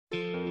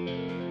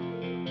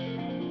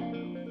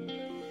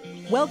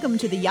Welcome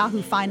to the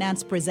Yahoo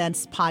Finance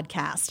Presents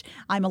podcast.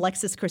 I'm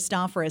Alexis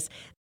Christoforous.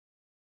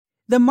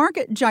 The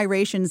market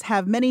gyrations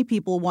have many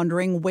people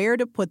wondering where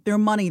to put their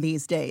money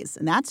these days,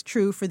 and that's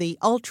true for the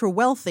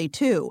ultra-wealthy,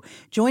 too.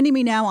 Joining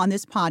me now on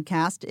this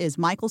podcast is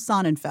Michael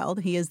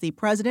Sonnenfeld. He is the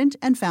president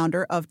and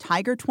founder of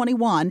Tiger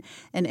 21,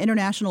 an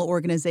international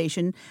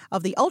organization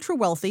of the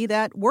ultra-wealthy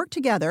that work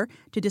together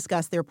to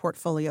discuss their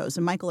portfolios.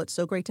 And Michael, it's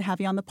so great to have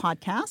you on the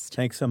podcast.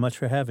 Thanks so much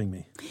for having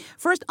me.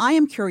 First, I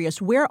am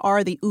curious, where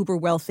are the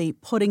uber-wealthy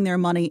putting their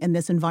money in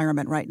this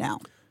environment right now?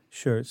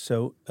 Sure.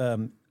 So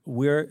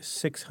we're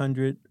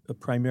 600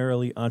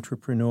 primarily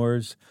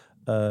entrepreneurs,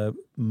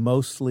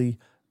 mostly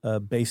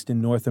based in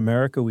North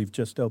America. We've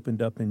just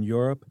opened up in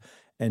Europe.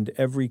 And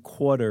every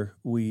quarter,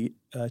 we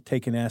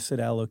take an asset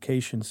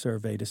allocation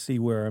survey to see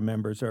where our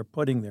members are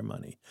putting their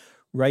money.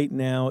 Right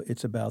now,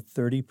 it's about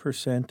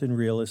 30% in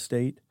real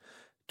estate,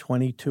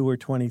 22 or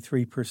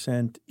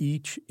 23%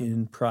 each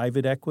in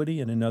private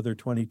equity, and another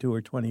 22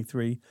 or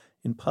 23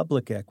 in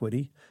public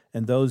equity,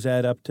 and those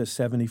add up to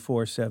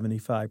 74,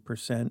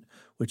 75%,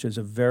 which is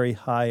a very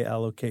high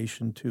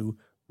allocation to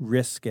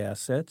risk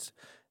assets,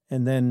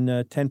 and then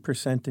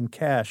 10% in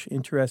cash.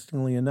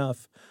 Interestingly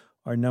enough,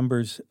 our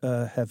numbers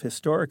have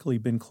historically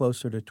been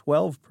closer to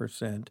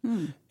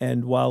 12%,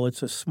 and while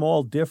it's a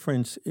small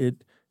difference,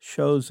 it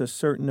shows a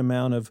certain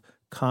amount of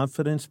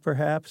confidence,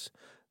 perhaps,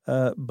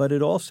 but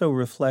it also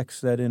reflects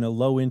that in a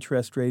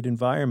low-interest rate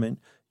environment,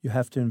 you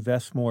have to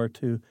invest more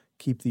to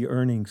keep the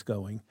earnings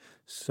going.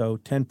 So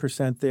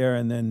 10% there,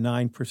 and then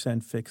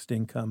 9% fixed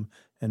income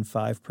and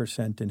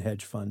 5% in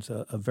hedge funds,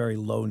 a very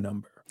low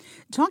number.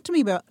 Talk to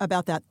me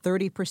about that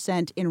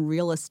 30% in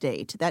real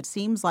estate. That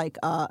seems like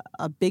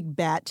a big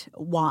bet.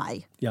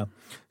 Why? Yeah.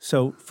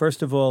 So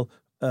first of all,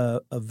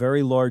 a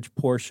very large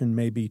portion,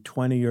 maybe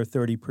 20 or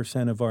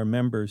 30% of our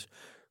members,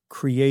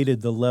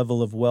 created the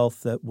level of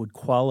wealth that would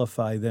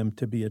qualify them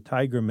to be a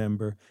Tiger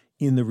member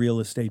in the real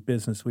estate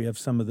business. We have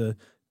some of the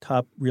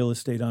top real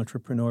estate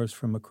entrepreneurs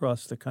from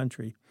across the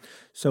country.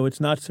 So it's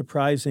not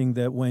surprising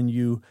that when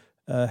you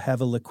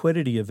have a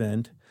liquidity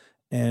event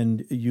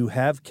and you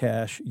have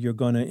cash, you're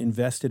going to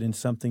invest it in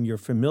something you're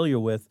familiar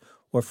with,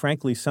 or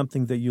frankly,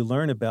 something that you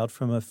learn about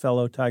from a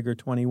fellow Tiger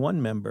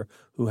 21 member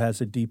who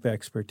has a deep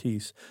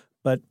expertise.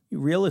 But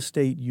real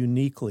estate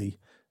uniquely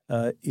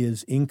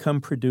is income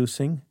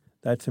producing.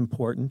 That's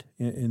important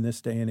in this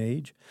day and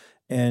age.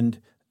 And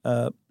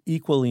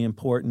equally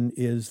important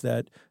is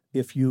that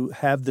if you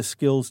have the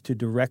skills to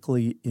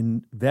directly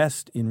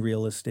invest in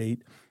real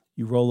estate,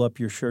 you roll up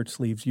your shirt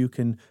sleeves, you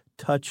can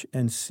touch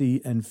and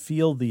see and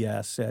feel the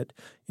asset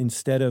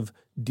instead of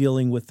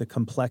dealing with the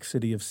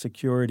complexity of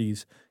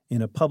securities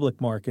in a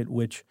public market,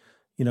 which,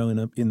 you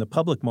know, in the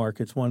public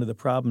markets, one of the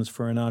problems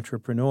for an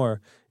entrepreneur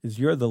is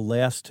you're the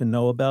last to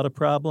know about a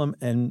problem,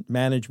 and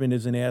management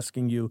isn't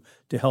asking you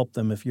to help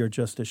them if you're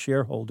just a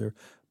shareholder.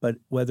 But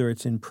whether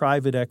it's in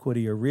private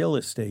equity or real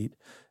estate,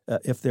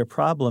 if there are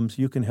problems,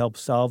 you can help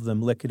solve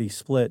them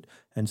lickety-split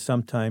and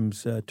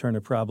sometimes turn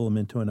a problem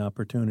into an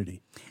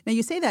opportunity. Now,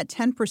 you say that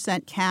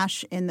 10%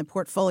 cash in the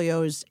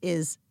portfolios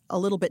is a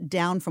little bit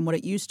down from what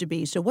it used to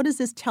be. So what does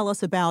this tell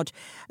us about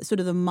sort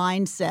of the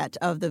mindset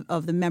of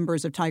the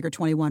members of Tiger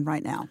 21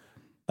 right now?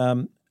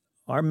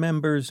 Our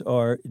members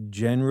are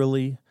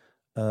generally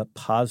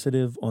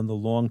positive on the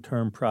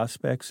long-term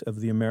prospects of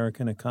the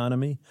American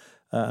economy.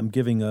 I'm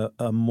giving a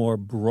more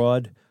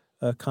broad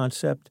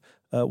concept.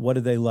 What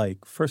do they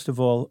like? First of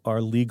all,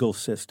 our legal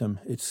system.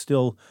 It's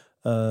still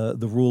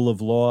the rule of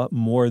law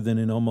more than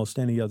in almost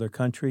any other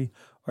country.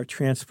 Our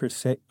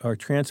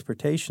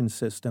transportation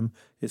system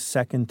is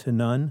second to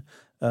none.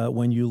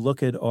 When you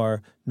look at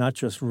our not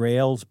just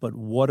rails but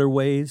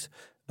waterways,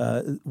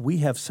 we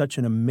have such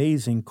an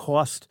amazing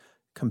cost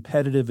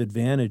competitive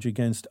advantage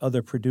against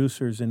other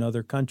producers in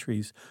other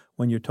countries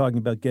when you're talking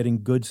about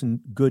getting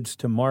goods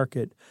to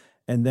market.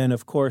 And then,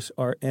 of course,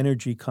 our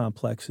energy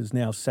complex is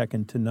now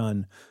second to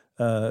none.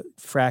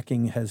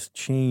 Fracking has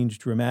changed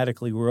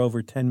dramatically. We're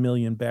over 10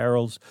 million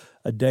barrels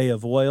a day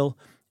of oil,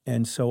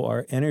 and so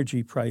our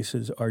energy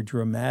prices are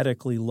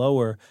dramatically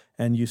lower,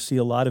 and you see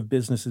a lot of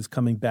businesses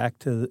coming back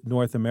to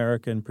North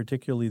America, and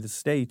particularly the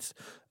States,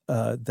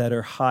 that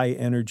are high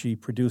energy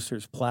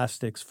producers,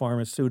 plastics,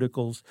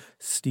 pharmaceuticals,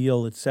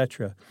 steel,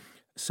 etc.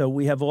 So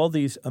we have all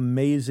these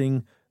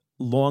amazing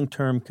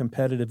long-term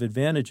competitive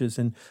advantages.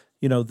 And,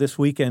 you know, this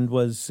weekend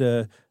was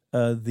the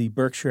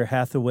Berkshire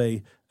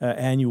Hathaway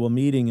annual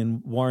meeting,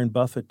 and Warren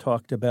Buffett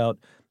talked about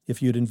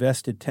if you'd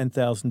invested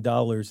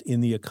 $10,000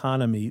 in the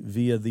economy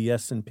via the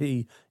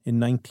S&P in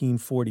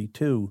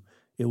 1942,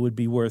 it would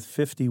be worth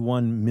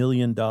 $51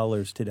 million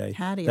today.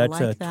 How do you That's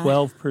like a that?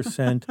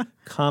 12%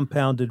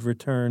 compounded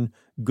return,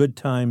 good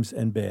times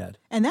and bad.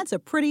 And that's a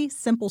pretty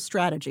simple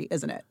strategy,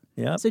 isn't it?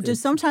 Yeah. So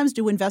sometimes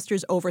do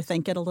investors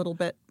overthink it a little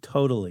bit?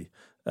 Totally.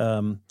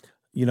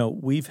 You know,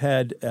 we've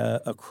had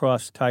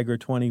across Tiger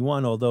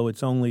 21, although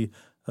it's only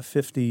a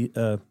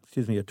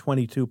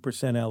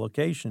 22%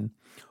 allocation,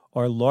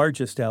 our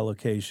largest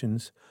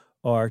allocations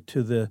are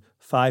to the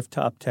 5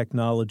 top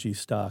technology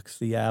stocks,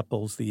 the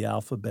Apples, the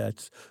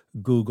Alphabets,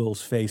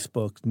 Googles,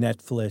 Facebook,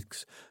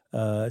 Netflix,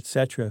 et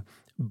cetera.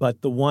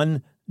 But the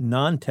one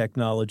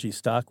non-technology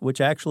stock,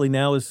 which actually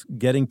now is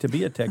getting to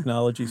be a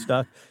technology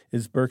stock,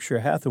 is Berkshire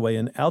Hathaway.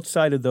 And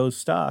outside of those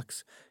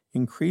stocks,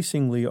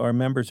 increasingly our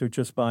members are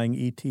just buying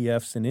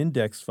ETFs and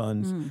index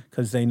funds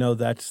because they know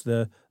that's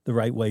the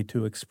right way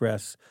to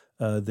express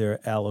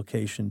their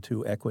allocation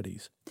to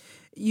equities.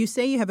 You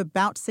say you have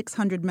about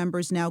 600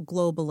 members now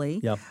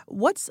globally. Yep.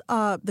 What's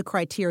the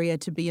criteria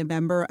to be a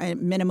member, a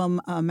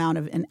minimum amount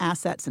of in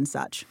assets and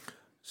such?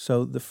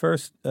 So the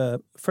first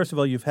of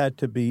all, you've had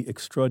to be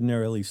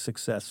extraordinarily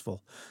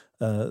successful.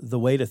 The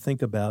way to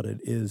think about it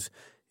is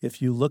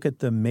if you look at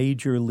the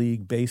Major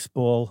League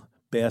Baseball,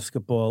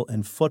 basketball,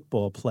 and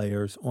football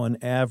players, on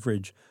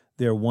average,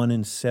 they're 1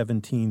 in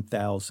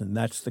 17,000.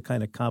 That's the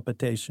kind of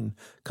competition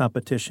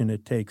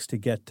it takes to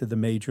get to the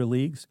major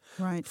leagues.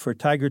 Right. For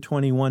Tiger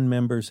 21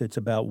 members, it's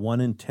about 1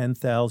 in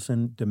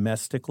 10,000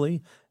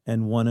 domestically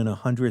and 1 in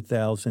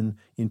 100,000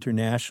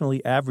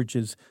 internationally.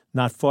 Averages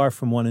not far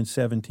from 1 in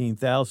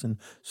 17,000.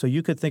 So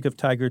you could think of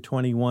Tiger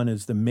 21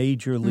 as the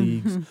major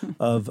leagues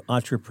of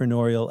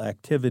entrepreneurial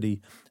activity.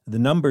 The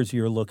numbers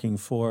you're looking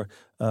for,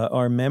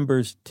 our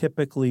members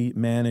typically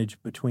manage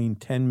between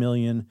 10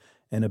 million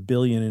and $1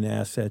 billion in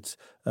assets.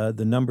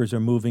 The numbers are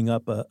moving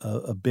up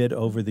a bit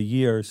over the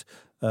years.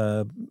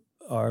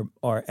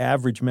 Our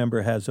average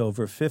member has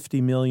over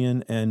 50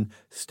 million, and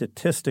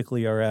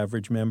statistically, our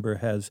average member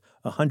has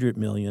 100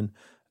 million.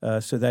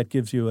 So that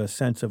gives you a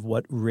sense of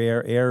what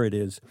rare air it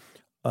is.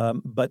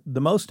 But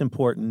the most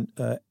important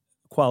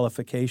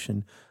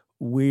qualification,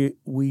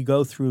 we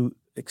go through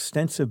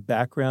extensive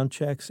background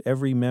checks.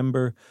 Every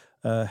member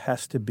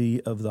has to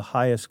be of the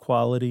highest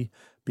quality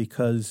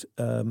because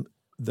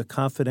the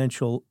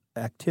confidential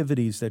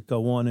activities that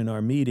go on in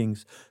our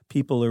meetings,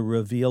 people are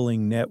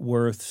revealing net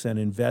worths and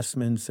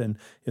investments. And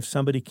if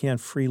somebody can't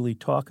freely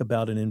talk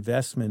about an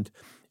investment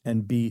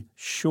and be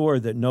sure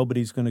that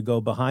nobody's going to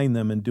go behind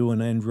them and do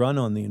an end run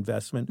on the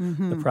investment,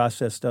 the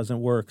process doesn't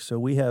work. So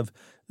we have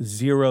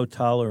zero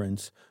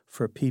tolerance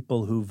for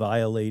people who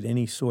violate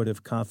any sort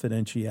of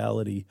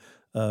confidentiality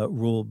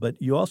rule.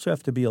 But you also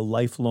have to be a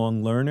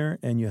lifelong learner,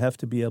 and you have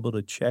to be able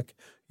to check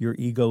your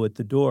ego at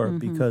the door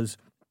because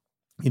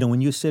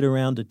when you sit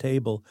around a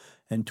table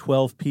and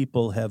 12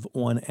 people have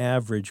on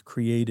average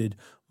created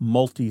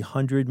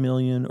multi-hundred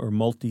million or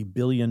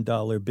multi-billion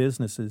dollar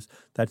businesses,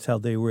 that's how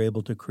they were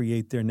able to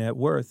create their net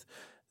worth.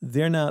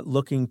 They're not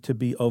looking to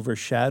be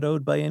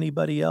overshadowed by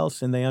anybody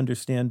else, and they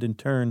understand in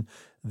turn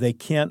they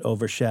can't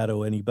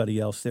overshadow anybody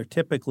else. They're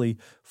typically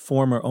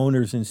former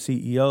owners and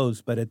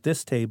CEOs, but at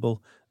this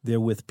table, they're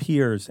with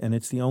peers, and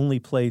it's the only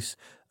place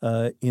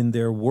in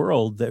their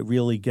world that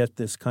really get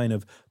this kind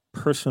of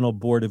personal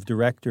board of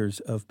directors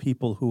of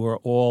people who are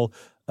all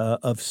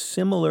of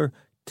similar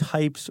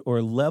types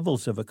or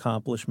levels of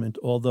accomplishment,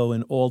 although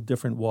in all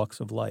different walks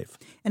of life.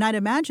 And I'd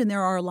imagine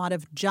there are a lot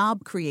of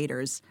job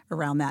creators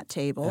around that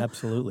table.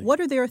 Absolutely. What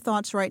are their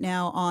thoughts right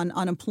now on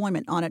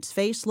unemployment? On its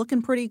face,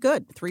 looking pretty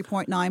good,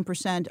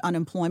 3.9%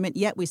 unemployment,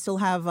 yet we still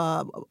have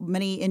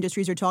many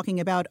industries are talking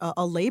about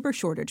a labor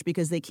shortage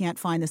because they can't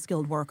find the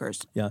skilled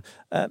workers. Yeah.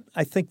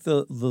 I think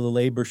the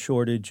labor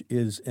shortage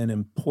is an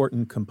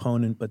important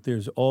component, but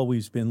there's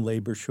always been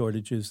labor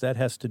shortages. That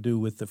has to do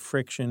with the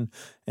friction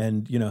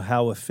and,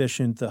 how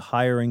efficient the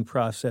hiring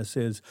process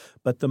is.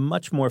 But the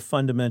much more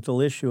fundamental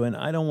issue, and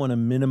I don't want to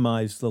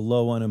minimize the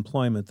low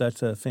unemployment.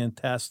 That's a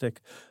fantastic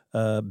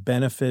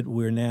benefit.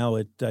 We're now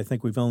at, I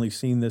think we've only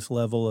seen this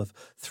level of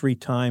 3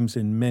 times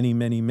in many,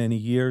 many, many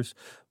years.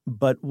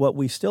 But what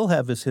we still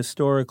have is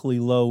historically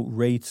low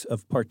rates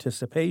of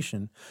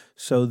participation.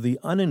 So the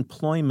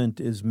unemployment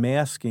is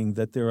masking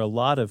that there are a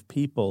lot of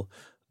people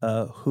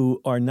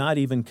who are not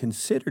even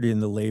considered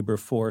in the labor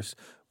force,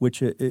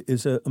 which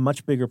is a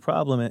much bigger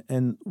problem.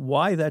 And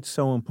why that's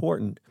so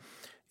important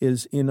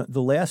is in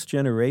the last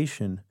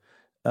generation,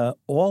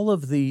 all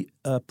of the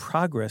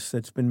progress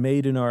that's been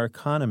made in our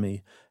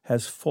economy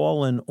has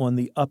fallen on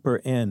the upper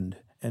end.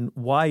 And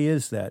why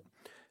is that?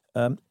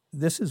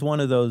 This is one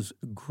of those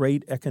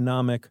great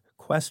economic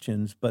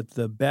questions, but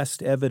the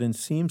best evidence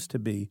seems to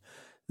be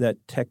that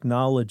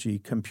technology,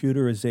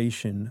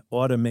 computerization,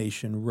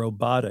 automation,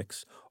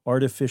 robotics,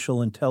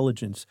 artificial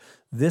intelligence,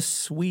 this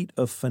suite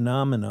of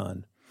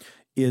phenomenon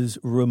is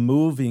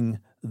removing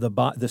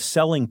the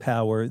selling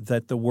power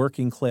that the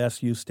working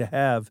class used to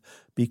have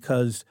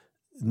because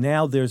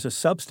now there's a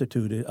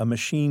substitute. A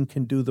machine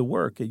can do the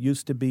work. It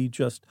used to be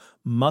just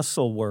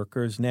muscle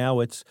workers. Now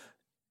it's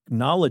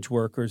knowledge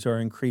workers are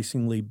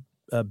increasingly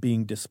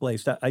being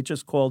displaced. I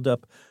just called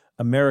up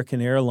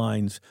American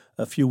Airlines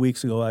a few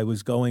weeks ago. I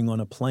was going on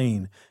a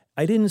plane.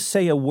 I didn't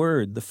say a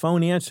word. The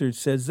phone answered,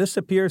 says, "This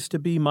appears to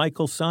be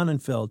Michael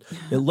Sonnenfeld.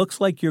 It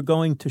looks like you're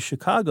going to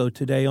Chicago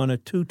today on a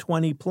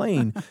 2:20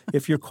 plane.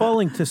 If you're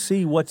calling to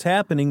see what's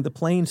happening, the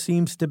plane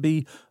seems to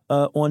be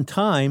on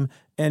time,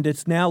 and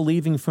it's now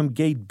leaving from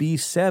gate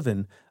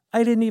B7.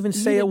 I didn't even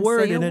say a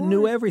word, and it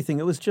knew everything.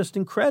 It was just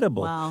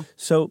incredible. Wow.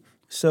 So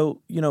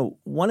So,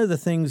 one of the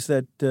things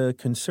that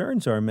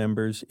concerns our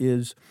members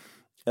is,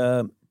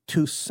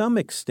 to some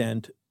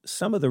extent,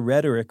 some of the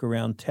rhetoric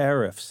around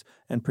tariffs,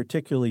 and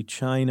particularly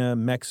China,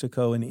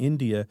 Mexico, and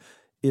India,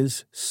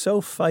 is so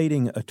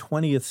fighting a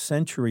 20th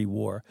century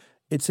war.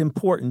 It's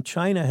important.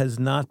 China has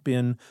not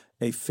been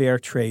a fair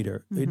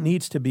trader. Mm-hmm. It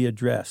needs to be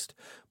addressed.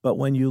 But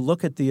when you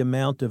look at the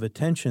amount of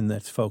attention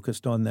that's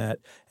focused on that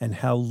and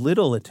how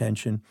little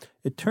attention,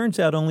 it turns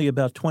out only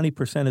about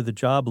 20% of the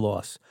job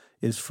loss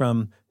is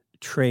from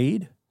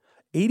trade.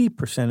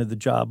 80% of the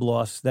job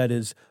loss, that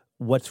is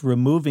what's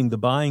removing the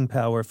buying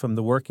power from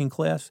the working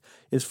class,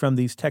 is from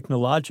these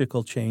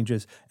technological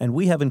changes, and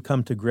we haven't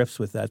come to grips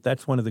with that.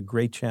 That's one of the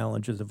great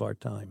challenges of our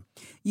time.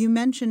 You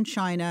mentioned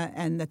China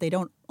and that they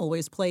don't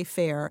always play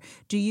fair.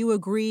 Do you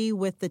agree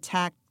with the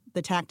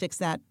tactics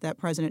that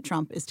President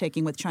Trump is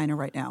taking with China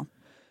right now?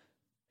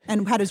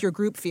 And how does your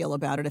group feel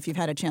about it if you've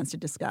had a chance to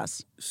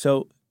discuss?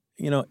 So,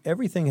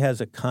 everything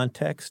has a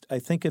context. I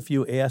think if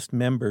you asked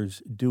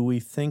members, do we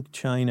think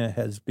China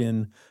has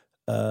been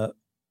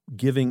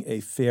giving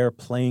a fair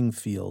playing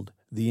field,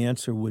 the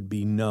answer would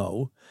be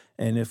no.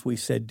 And if we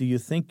said, do you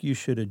think you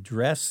should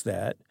address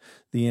that,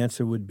 the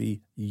answer would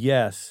be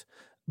yes.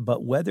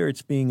 But whether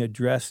it's being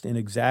addressed in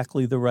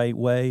exactly the right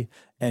way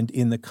and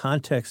in the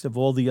context of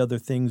all the other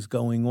things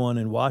going on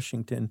in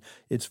Washington,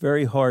 it's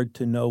very hard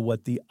to know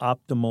what the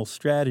optimal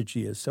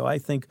strategy is. So I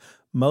think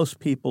most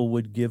people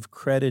would give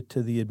credit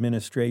to the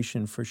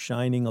administration for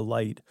shining a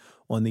light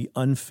on the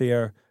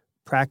unfair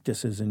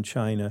practices in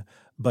China,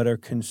 but are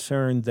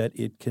concerned that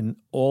it can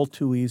all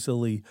too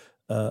easily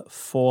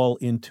fall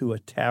into a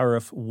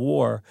tariff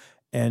war.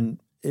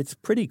 And it's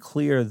pretty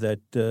clear that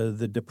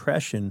the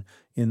Depression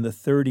in the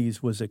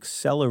 30s was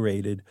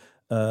accelerated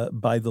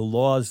by the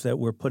laws that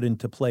were put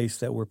into place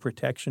that were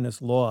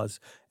protectionist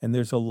laws. And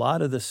there's a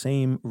lot of the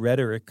same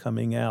rhetoric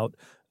coming out,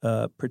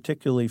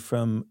 particularly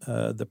from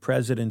the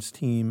president's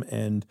team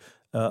and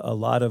a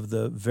lot of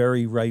the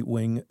very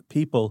right-wing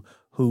people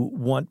who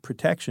want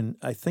protection.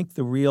 I think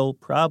the real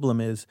problem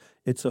is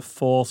it's a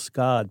false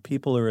god.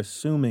 People are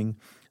assuming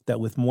that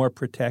with more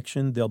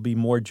protection, there'll be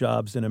more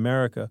jobs in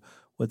America.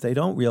 What they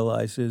don't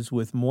realize is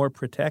with more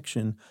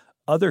protection,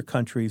 other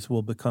countries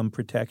will become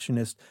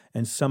protectionist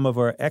and some of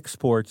our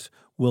exports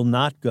will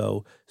not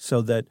go,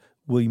 so that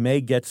we may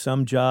get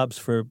some jobs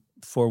for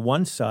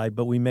one side,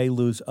 but we may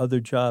lose other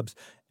jobs.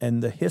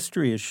 And the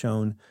history has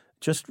shown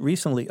just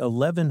recently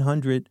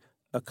 1,100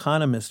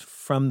 economists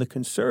from the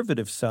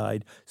conservative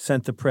side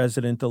sent the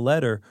president a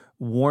letter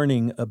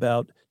warning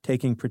about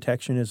taking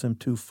protectionism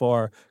too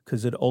far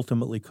because it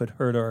ultimately could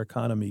hurt our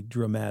economy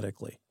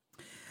dramatically.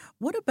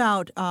 What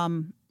about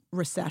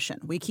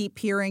recession? We keep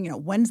hearing,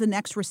 when's the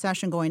next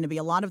recession going to be?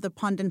 A lot of the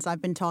pundits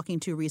I've been talking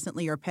to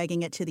recently are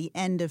pegging it to the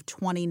end of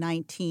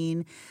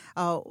 2019.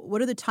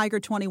 What are the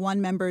Tiger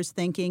 21 members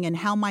thinking, and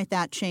how might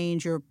that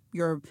change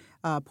your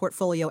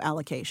portfolio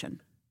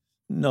allocation?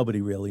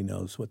 Nobody really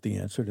knows what the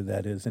answer to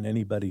that is, and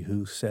anybody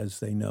who says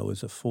they know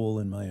is a fool,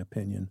 in my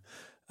opinion.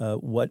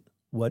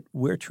 What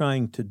we're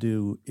trying to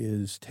do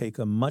is take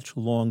a much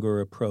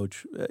longer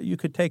approach. You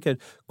could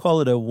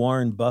call it a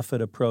Warren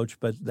Buffett approach,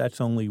 but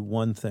that's only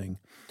one thing.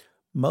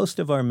 Most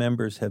of our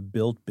members have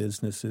built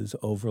businesses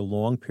over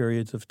long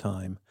periods of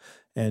time,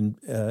 and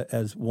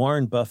as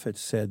Warren Buffett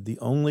said, the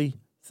only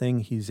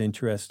thing he's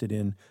interested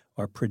in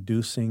are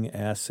producing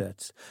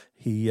assets.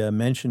 He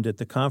mentioned at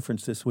the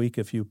conference this week,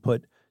 if you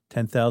put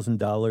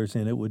 $10,000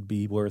 in, it would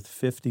be worth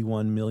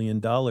 $51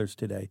 million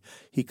today.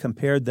 He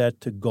compared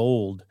that to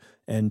gold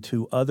and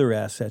to other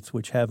assets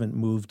which haven't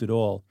moved at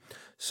all.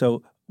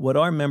 So what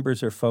our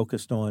members are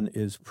focused on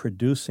is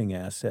producing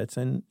assets.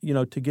 And,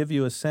 to give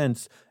you a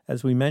sense,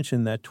 as we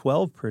mentioned, that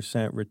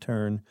 12%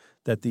 return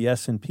that the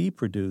S&P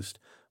produced,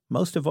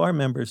 most of our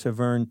members have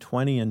earned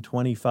 20 and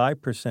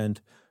 25%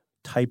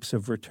 types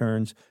of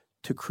returns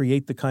to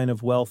create the kind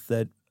of wealth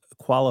that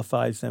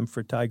qualifies them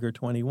for Tiger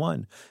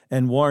 21.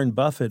 And Warren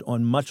Buffett,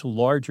 on much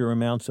larger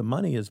amounts of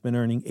money, has been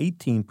earning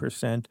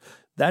 18%.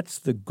 That's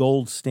the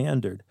gold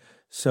standard.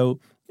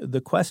 So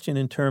the question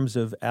in terms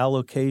of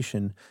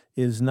allocation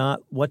is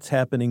not what's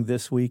happening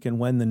this week and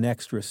when the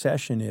next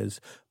recession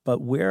is, but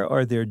where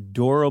are there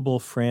durable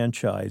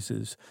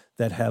franchises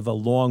that have a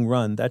long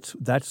run?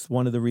 That's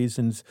one of the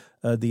reasons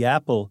the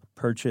Apple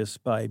purchase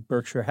by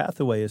Berkshire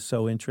Hathaway is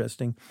so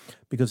interesting,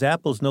 because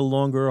Apple's no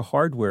longer a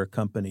hardware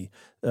company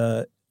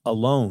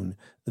alone.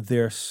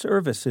 Their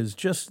services,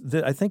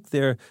 I think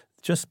they're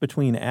just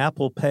between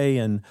Apple Pay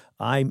and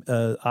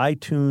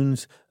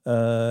iTunes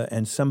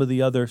and some of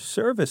the other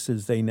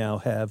services they now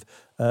have,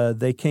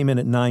 they came in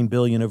at $9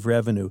 billion of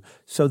revenue.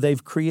 So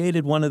they've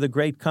created one of the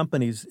great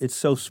companies. It's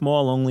so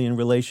small only in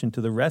relation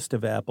to the rest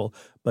of Apple,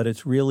 but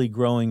it's really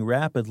growing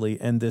rapidly.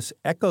 And this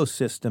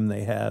ecosystem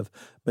they have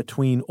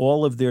between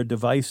all of their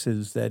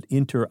devices that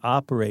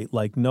interoperate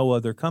like no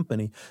other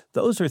company,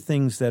 those are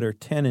things that are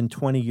 10 and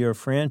 20-year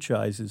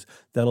franchises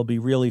that'll be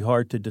really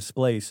hard to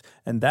displace.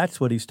 And that's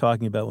what he's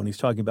talking about when he's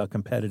talking about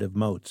competitive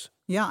moats.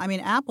 Yeah, I mean,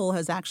 Apple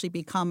has actually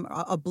become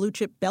a blue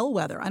chip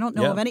bellwether. I don't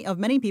know of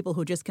many people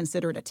who just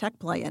consider it a tech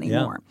play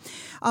anymore.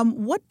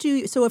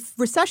 So if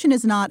recession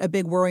is not a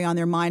big worry on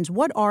their minds,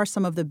 what are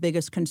some of the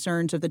biggest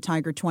concerns of the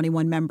Tiger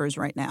 21 members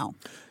right now?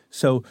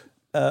 So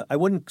I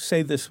wouldn't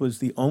say this was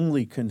the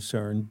only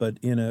concern, but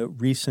in a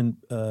recent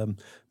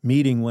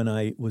meeting when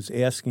I was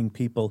asking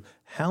people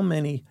how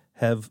many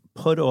have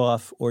put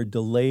off or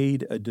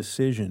delayed a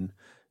decision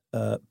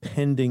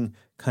pending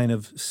kind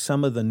of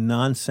some of the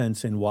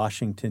nonsense in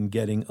Washington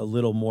getting a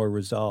little more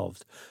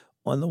resolved.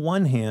 On the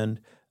one hand,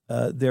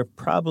 there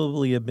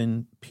probably have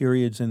been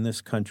periods in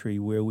this country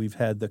where we've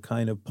had the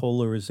kind of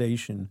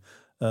polarization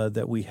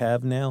that we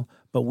have now,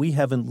 but we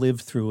haven't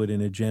lived through it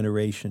in a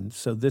generation.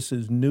 So this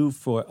is new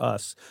for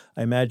us,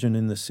 I imagine,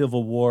 in the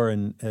Civil War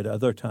and at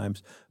other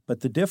times. But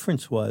the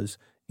difference was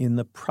in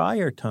the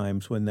prior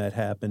times when that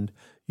happened,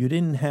 you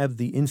didn't have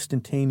the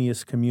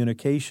instantaneous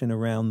communication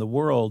around the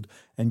world,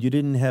 and you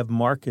didn't have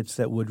markets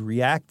that would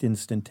react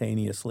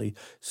instantaneously.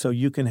 So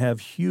you can have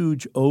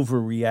huge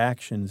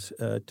overreactions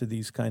to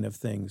these kind of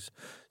things.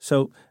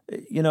 So,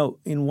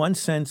 in one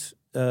sense,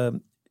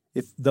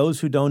 if those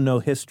who don't know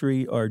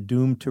history are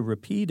doomed to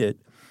repeat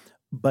it,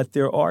 but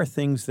there are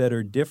things that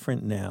are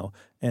different now,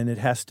 and it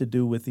has to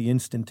do with the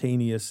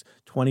instantaneous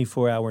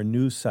 24-hour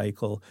news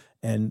cycle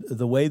and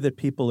the way that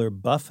people are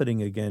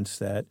buffeting against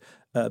that.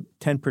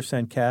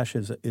 10% cash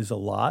is a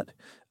lot.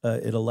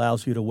 It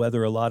allows you to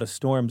weather a lot of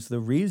storms. The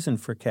reason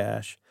for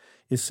cash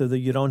is so that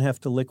you don't have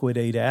to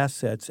liquidate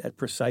assets at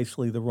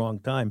precisely the wrong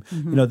time.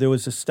 Mm-hmm. There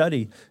was a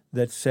study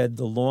that said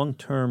the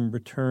long-term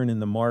return in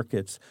the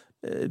markets,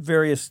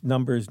 various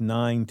numbers,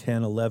 9,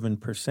 10,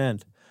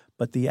 11%.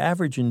 But the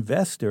average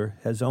investor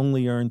has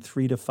only earned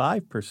 3 to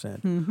 5%.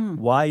 Mm-hmm.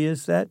 Why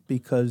is that?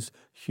 Because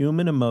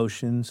human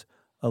emotions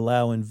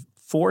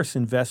force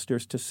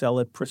investors to sell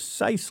at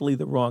precisely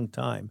the wrong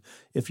time.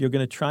 If you're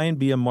going to try and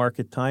be a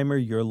market timer,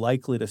 you're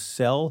likely to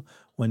sell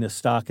when a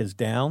stock is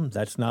down.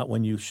 That's not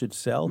when you should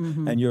sell.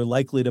 Mm-hmm. And you're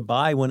likely to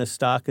buy when a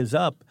stock is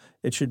up.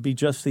 It should be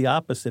just the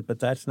opposite, but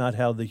that's not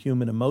how the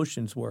human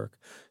emotions work.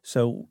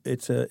 So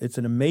it's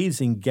an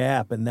amazing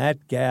gap, and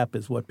that gap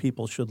is what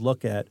people should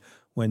look at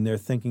when they're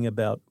thinking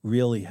about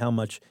really how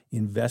much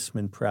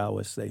investment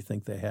prowess they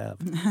think they have.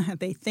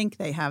 They think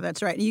they have.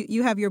 That's right.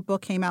 You have your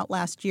book came out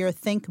last year,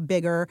 Think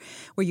Bigger,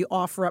 where you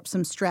offer up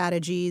some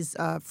strategies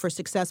for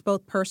success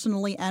both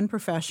personally and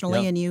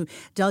professionally. Yep. And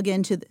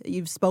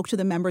you spoke to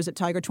the members at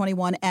Tiger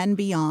 21 and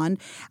beyond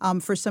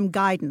for some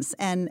guidance.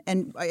 And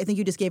I think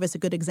you just gave us a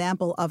good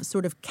example of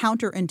sort of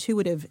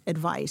counterintuitive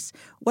advice.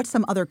 What's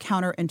some other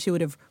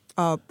counterintuitive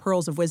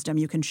pearls of wisdom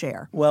you can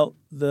share? Well,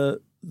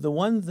 the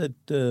one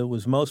that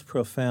was most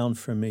profound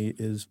for me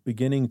is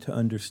beginning to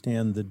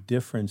understand the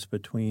difference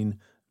between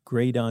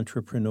great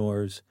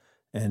entrepreneurs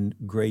and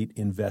great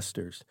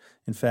investors.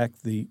 In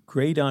fact, the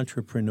great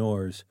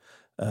entrepreneurs,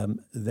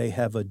 they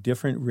have a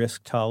different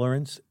risk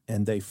tolerance,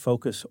 and they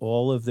focus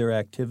all of their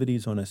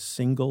activities on a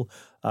single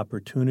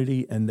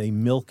opportunity, and they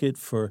milk it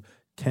for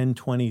 10,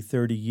 20,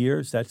 30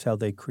 years. That's how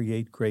they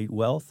create great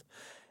wealth.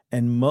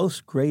 And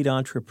most great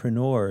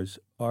entrepreneurs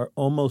are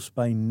almost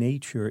by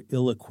nature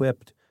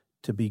ill-equipped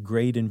to be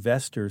great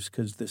investors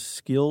because the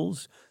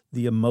skills,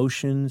 the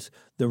emotions,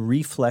 the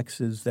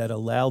reflexes that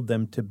allowed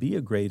them to be a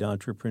great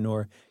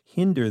entrepreneur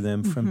hinder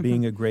them from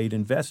being a great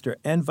investor,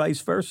 and vice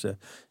versa.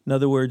 In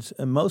other words,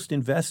 most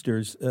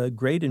investors,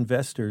 great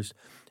investors,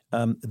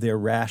 they're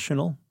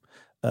rational.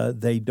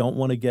 They don't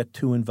want to get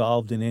too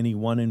involved in any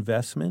one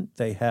investment.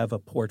 They have a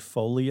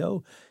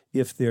portfolio.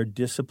 If they're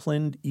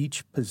disciplined,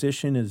 each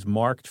position is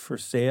marked for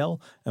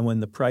sale, and when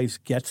the price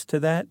gets to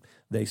that,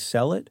 they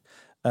sell it.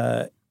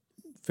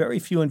 Very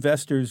few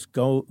investors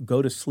go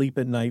to sleep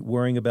at night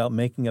worrying about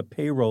making a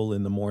payroll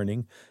in the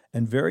morning,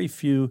 and very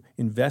few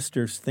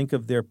investors think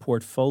of their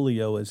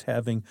portfolio as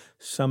having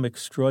some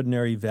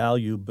extraordinary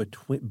value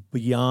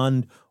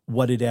beyond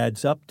what it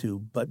adds up to.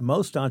 But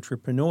most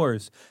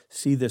entrepreneurs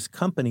see this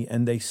company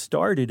and they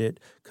started it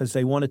because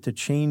they wanted to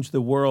change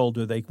the world,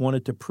 or they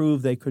wanted to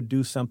prove they could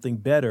do something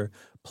better,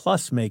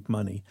 plus make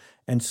money.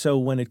 And so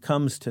when it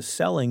comes to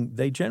selling,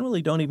 they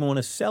generally don't even want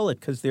to sell it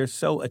because they're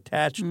so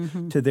attached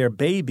to their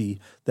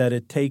baby that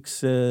it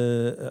takes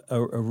a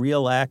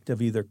real act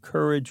of either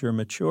courage or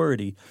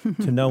maturity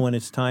to know when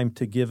it's time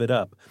to give it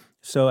up.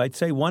 So I'd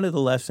say one of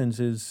the lessons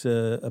is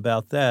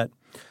about that.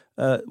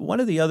 One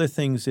of the other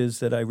things is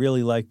that I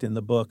really liked in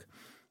the book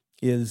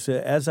is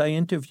as I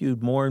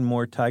interviewed more and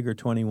more Tiger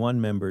 21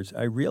 members,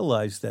 I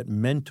realized that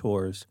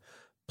mentors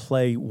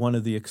play one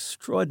of the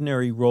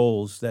extraordinary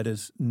roles that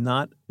is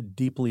not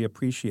deeply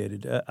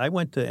appreciated. I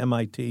went to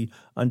MIT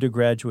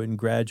undergraduate and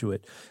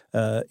graduate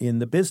in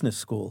the business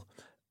school.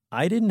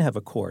 I didn't have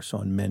a course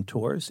on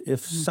mentors.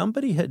 If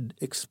somebody had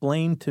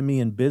explained to me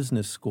in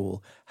business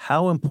school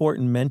how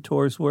important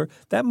mentors were,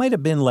 that might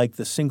have been like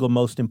the single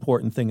most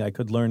important thing I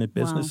could learn at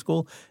business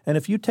school. And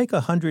if you take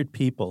 100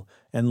 people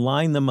and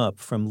line them up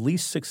from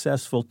least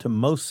successful to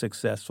most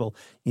successful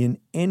in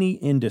any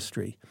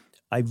industry,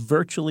 I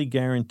virtually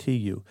guarantee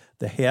you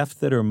the half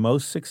that are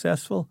most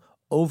successful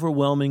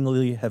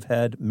overwhelmingly have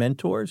had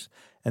mentors,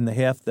 and the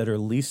half that are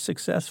least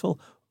successful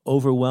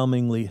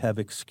overwhelmingly have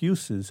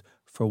excuses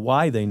for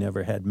why they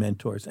never had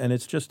mentors. And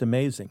it's just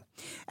amazing.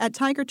 At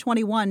Tiger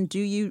 21, do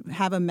you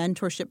have a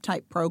mentorship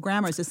type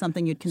program, or is this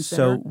something you'd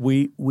consider?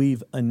 So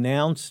we've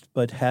announced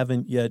but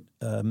haven't yet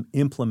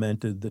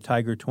implemented the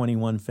Tiger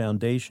 21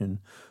 Foundation,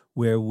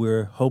 where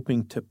we're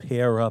hoping to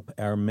pair up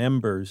our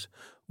members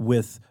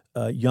with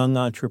young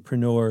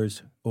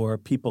entrepreneurs or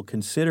people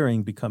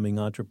considering becoming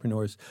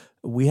entrepreneurs.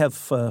 We have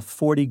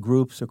 40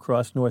 groups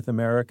across North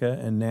America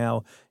and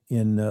now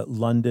in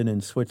London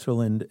and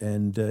Switzerland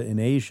and in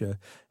Asia.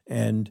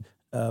 And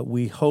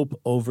we hope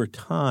over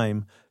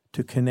time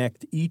to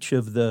connect each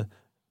of the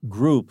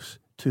groups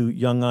to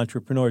young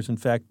entrepreneurs. In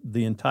fact,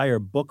 the entire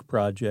book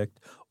project,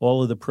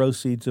 all of the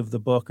proceeds of the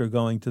book are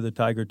going to the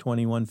Tiger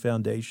 21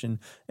 Foundation,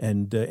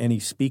 and any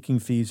speaking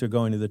fees are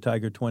going to the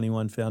Tiger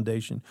 21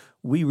 Foundation.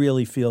 We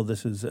really feel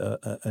this is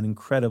an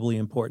incredibly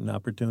important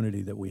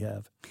opportunity that we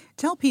have.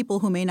 Tell people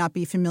who may not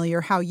be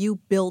familiar how you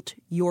built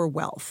your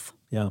wealth.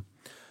 Yeah.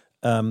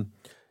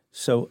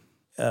 So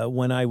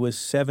when I was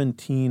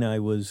 17, I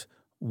was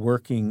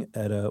working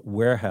at a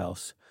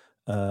warehouse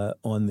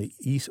on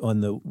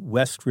the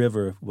West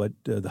River,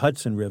 the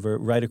Hudson River,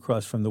 right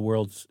across from the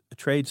World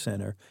Trade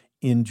Center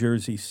in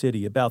Jersey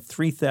City, about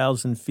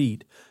 3,000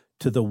 feet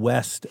to the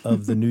west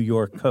of the New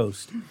York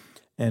coast.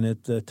 And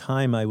at the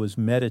time, I was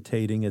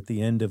meditating at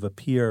the end of a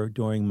pier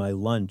during my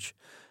lunch.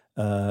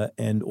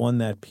 And on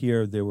that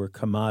pier, there were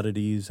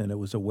commodities, and it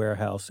was a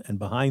warehouse. And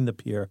behind the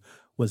pier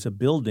was a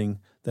building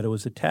that it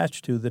was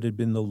attached to that had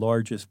been the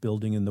largest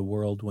building in the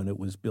world when it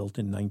was built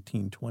in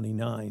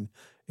 1929,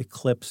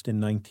 eclipsed in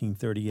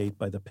 1938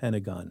 by the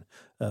Pentagon,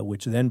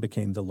 which then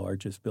became the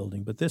largest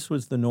building. But this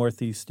was the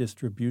Northeast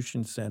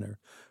Distribution Center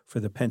for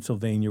the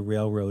Pennsylvania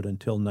Railroad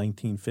until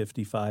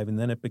 1955, and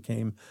then it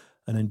became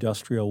an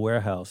industrial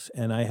warehouse.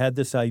 And I had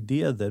this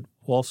idea that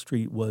Wall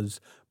Street was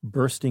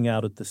bursting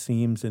out at the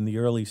seams in the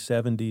early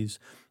 70s.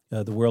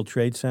 The World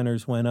Trade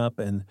Centers went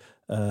up,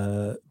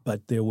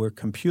 but there were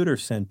computer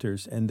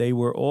centers, and they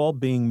were all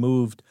being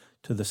moved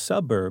to the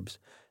suburbs.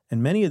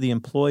 And many of the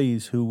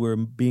employees who were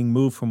being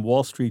moved from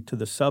Wall Street to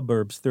the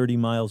suburbs 30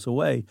 miles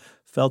away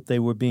felt they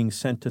were being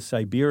sent to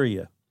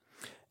Siberia.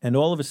 And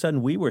all of a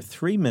sudden, we were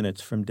 3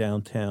 minutes from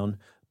downtown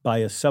by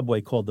a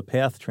subway called the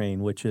PATH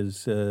train, which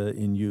is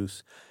in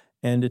use.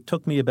 And it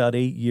took me about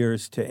 8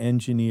 years to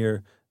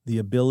engineer the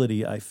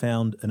ability. I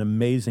found an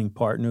amazing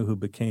partner who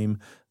became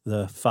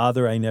the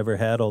father I never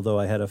had, although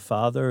I had a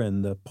father,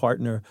 and the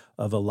partner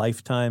of a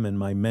lifetime and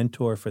my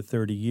mentor for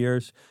 30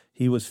 years.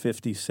 He was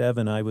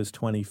 57, I was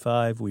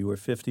 25. We were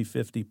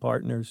 50-50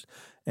 partners,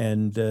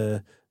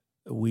 and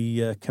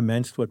we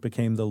commenced what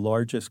became the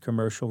largest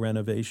commercial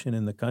renovation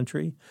in the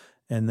country,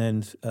 and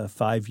then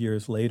 5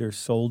 years later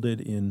sold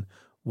it in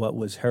what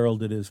was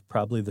heralded as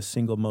probably the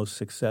single most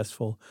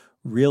successful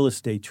real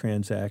estate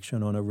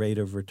transaction on a rate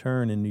of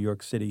return in New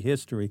York City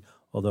history,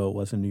 although it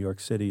wasn't New York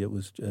City, it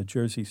was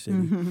Jersey City.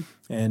 Mm-hmm.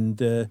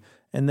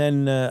 And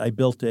then I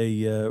built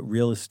a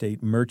real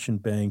estate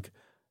merchant bank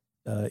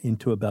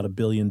into about $1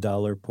 billion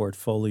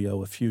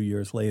portfolio a few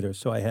years later.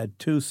 So I had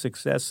two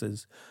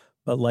successes,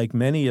 but like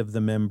many of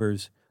the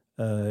members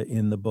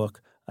in the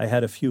book, I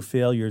had a few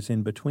failures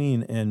in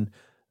between. And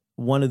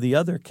one of the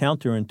other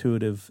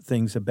counterintuitive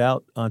things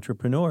about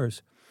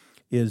entrepreneurs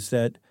is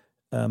that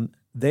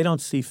they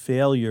don't see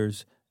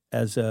failures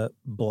as a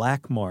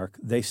black mark.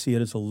 They see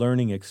it as a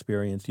learning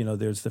experience. You know,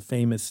 there's the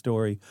famous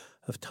story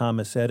of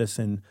Thomas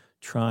Edison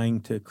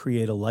trying to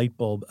create a light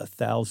bulb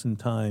 1,000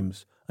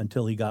 times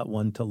until he got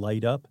one to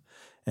light up.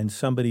 And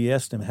somebody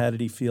asked him, how did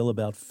he feel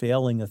about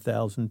failing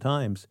 1,000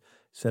 times?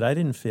 He said, I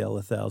didn't fail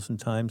 1,000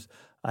 times.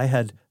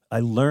 I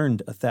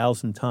learned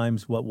 1,000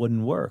 times what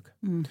wouldn't work.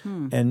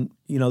 Mm-hmm. And,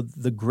 you know,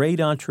 the great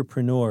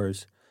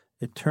entrepreneurs,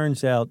 it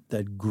turns out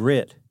that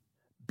grit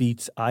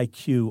beats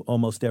IQ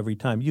almost every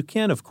time. You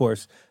can, of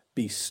course,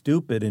 be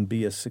stupid and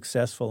be a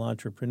successful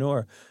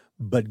entrepreneur,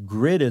 but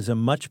grit is a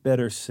much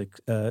better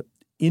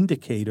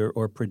indicator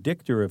or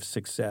predictor of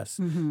success.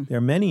 Mm-hmm. There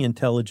are many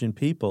intelligent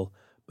people,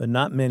 but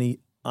not many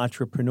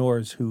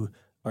entrepreneurs who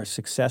are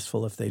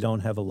successful if they don't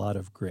have a lot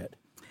of grit.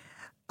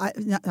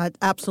 I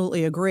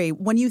absolutely agree.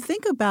 When you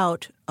think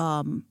about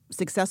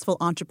successful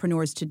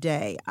entrepreneurs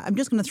today, I'm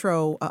just going to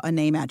throw a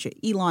name at you,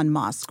 Elon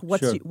Musk.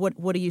 Sure.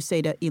 What do you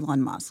say to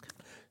Elon Musk?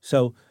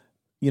 So,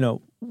 you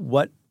know,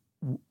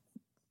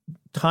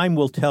 time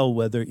will tell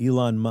whether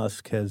Elon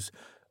Musk has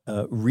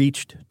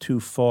reached too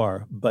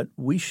far, but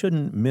we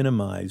shouldn't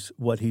minimize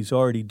what he's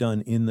already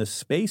done in the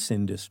space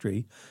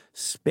industry.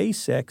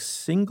 SpaceX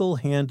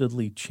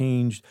single-handedly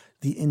changed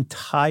the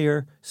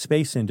entire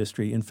space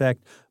industry. In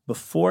fact,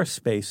 before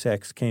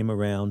SpaceX came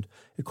around,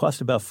 it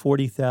cost about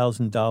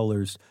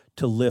 $40,000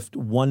 to lift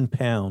 1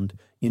 pound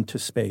into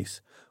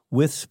space.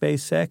 With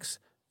SpaceX,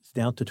 it's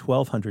down to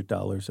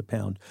 $1,200 a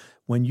pound.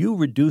 When you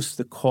reduce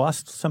the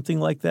cost, something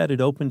like that,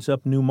 it opens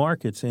up new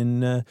markets.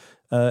 In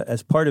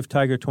as part of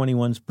Tiger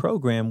 21's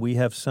program, we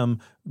have some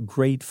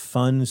great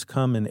funds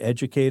come and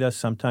educate us.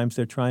 Sometimes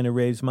they're trying to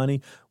raise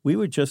money. We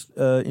were just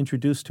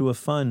introduced to a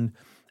fund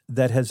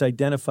that has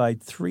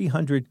identified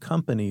 300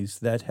 companies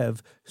that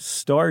have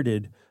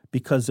started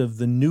because of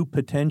the new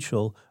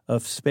potential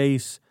of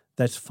space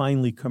that's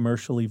finally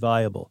commercially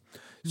viable.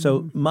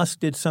 So Musk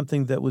did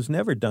something that was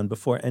never done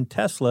before. And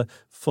Tesla,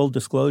 full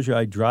disclosure,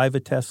 I drive a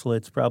Tesla.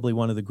 It's probably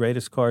one of the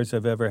greatest cars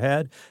I've ever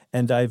had.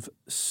 And I've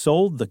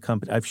sold the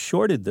company. I've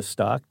shorted the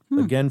stock,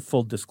 again,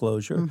 full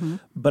disclosure.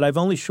 But I've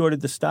only shorted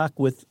the stock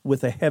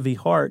with a heavy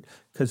heart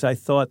because I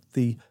thought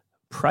the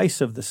price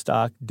of the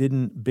stock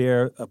didn't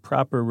bear a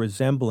proper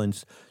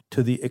resemblance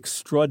to the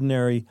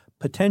extraordinary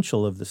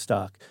potential of the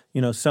stock.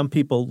 You know, some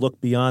people look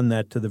beyond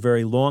that to the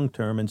very long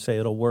term and say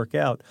it'll work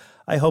out.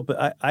 I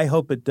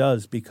hope it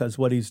does, because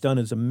what he's done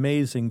is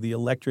amazing. The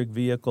electric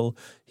vehicle,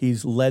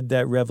 he's led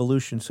that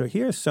revolution. So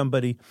here's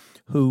somebody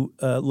who,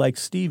 like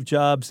Steve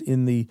Jobs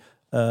in the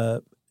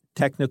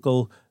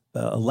technical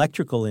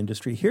electrical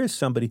industry, here's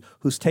somebody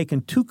who's taken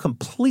two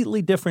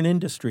completely different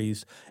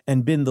industries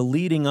and been the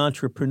leading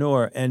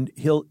entrepreneur. And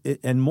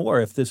more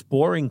if this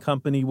Boring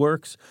Company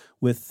works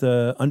with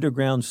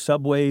underground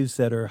subways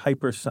that are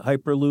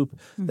hyperloop,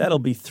 that'll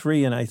be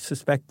 3. And I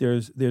suspect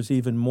there's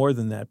even more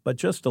than that. But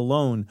just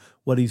alone,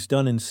 what he's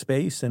done in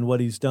space and what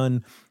he's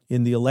done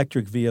in the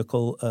electric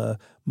vehicle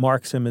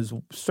marks him as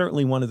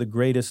certainly one of the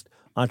greatest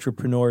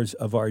entrepreneurs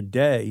of our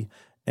day.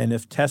 And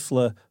if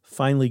Tesla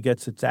finally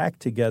gets its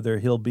act together,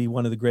 he'll be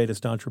one of the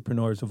greatest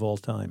entrepreneurs of all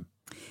time.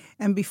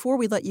 And before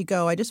we let you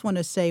go, I just want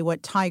to say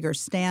what Tiger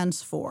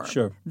stands for.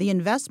 Sure. The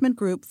Investment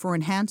Group for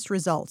Enhanced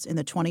Results in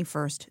the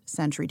 21st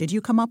Century. Did you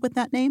come up with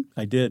that name?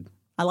 I did.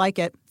 I like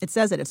it. It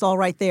says it. It's all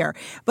right there.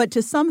 But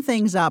to sum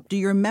things up,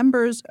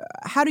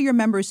 how do your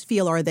members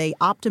feel? Are they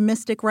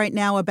optimistic right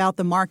now about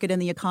the market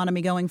and the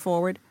economy going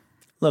forward?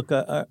 Look,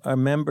 our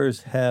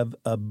members have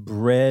a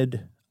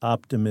bred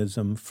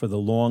optimism for the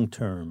long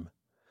term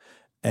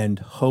and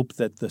hope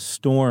that the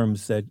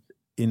storms that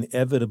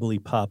inevitably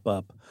pop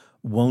up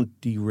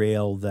won't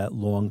derail that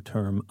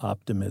long-term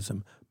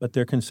optimism. But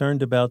they're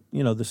concerned about,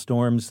 the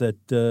storms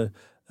that,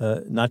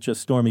 not just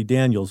Stormy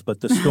Daniels,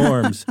 but the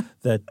storms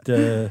that,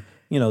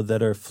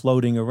 that are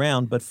floating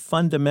around. But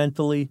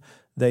fundamentally,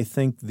 they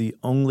think the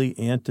only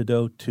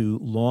antidote to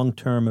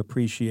long-term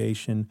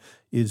appreciation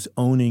is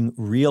owning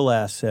real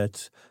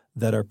assets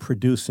that are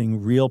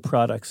producing real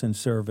products and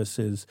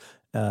services.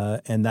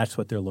 And that's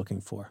what they're looking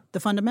for.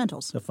 The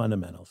fundamentals. The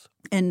fundamentals.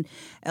 And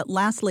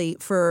lastly,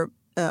 for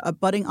a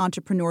budding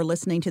entrepreneur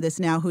listening to this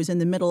now who's in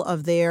the middle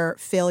of their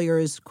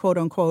failures, quote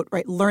unquote,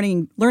 right,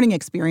 learning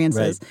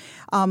experiences,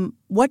 right.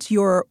 What's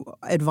your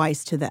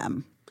advice to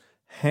them?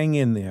 Hang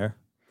in there.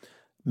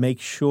 Make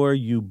sure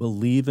you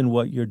believe in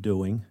what you're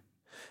doing.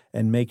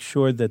 And make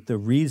sure that the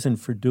reason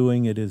for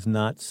doing it is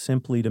not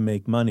simply to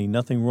make money.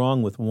 Nothing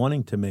wrong with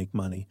wanting to make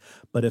money.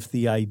 But if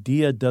the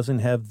idea doesn't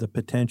have the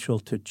potential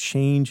to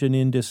change an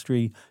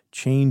industry,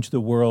 change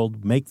the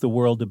world, make the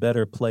world a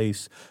better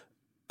place,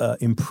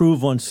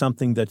 improve on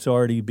something that's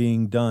already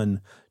being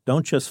done,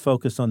 don't just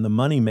focus on the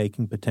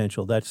money-making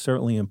potential. That's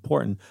certainly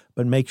important.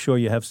 But make sure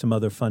you have some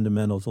other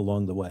fundamentals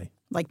along the way.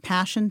 Like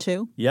passion,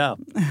 too? Yeah.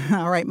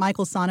 All right.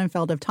 Michael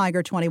Sonnenfeld of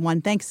Tiger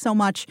 21, thanks so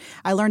much.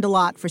 I learned a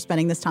lot for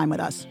spending this time with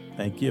us.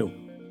 Thank you.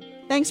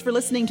 Thanks for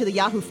listening to the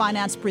Yahoo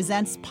Finance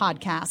Presents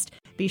podcast.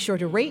 Be sure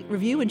to rate,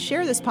 review, and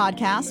share this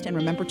podcast. And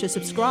remember to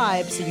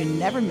subscribe so you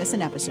never miss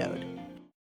an episode.